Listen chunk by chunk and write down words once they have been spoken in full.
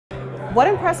What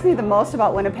impressed me the most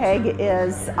about Winnipeg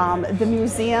is the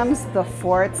museums, the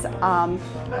forts.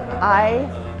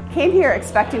 I came here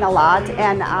expecting a lot,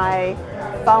 and I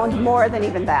found more than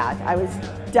even that. I was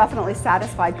definitely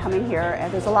satisfied coming here,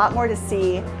 and there's a lot more to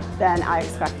see than I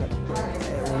expected.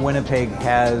 Winnipeg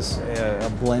has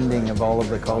a blending of all of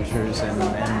the cultures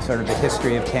and sort of the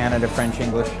history of Canada, French,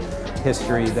 English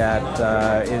history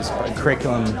that is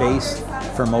curriculum-based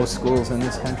for most schools in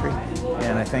this country.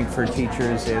 And I think for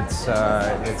teachers, it's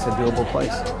a doable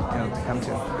place, to come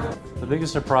to. The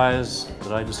biggest surprise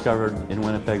that I discovered in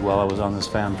Winnipeg while I was on this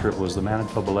fam trip was the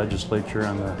Manitoba legislature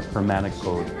and the Hermetic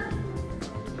Code.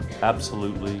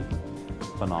 Absolutely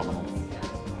phenomenal.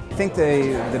 I think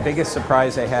the biggest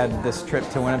surprise I had this trip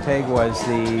to Winnipeg was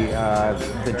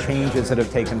the changes that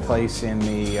have taken place in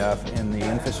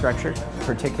the infrastructure,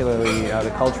 particularly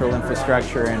the cultural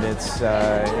infrastructure and its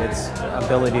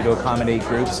ability to accommodate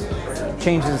groups.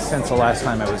 Changes since the last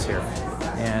time I was here.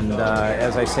 And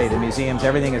as I say, the museums,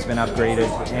 everything has been upgraded,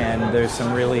 and there's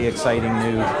some really exciting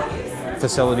new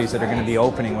facilities that are going to be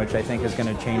opening, which I think is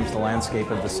going to change the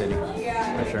landscape of the city,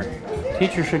 for sure.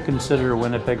 Teachers should consider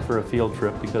Winnipeg for a field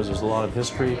trip because there's a lot of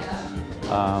history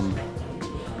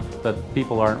that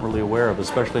people aren't really aware of,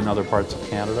 especially in other parts of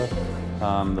Canada.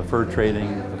 The fur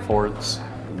trading, the forts,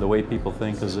 the way people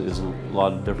think is a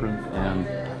lot different. And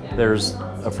there's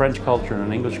a French culture and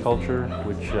an English culture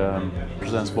which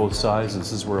presents both sides.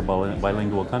 This is we're a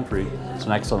bilingual country. It's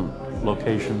an excellent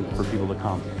location for people to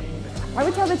come. I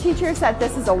would tell the teachers that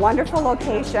this is a wonderful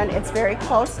location. It's very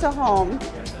close to home.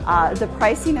 The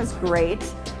pricing is great,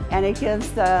 and it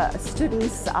gives the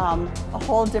students a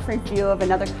whole different view of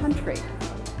another country.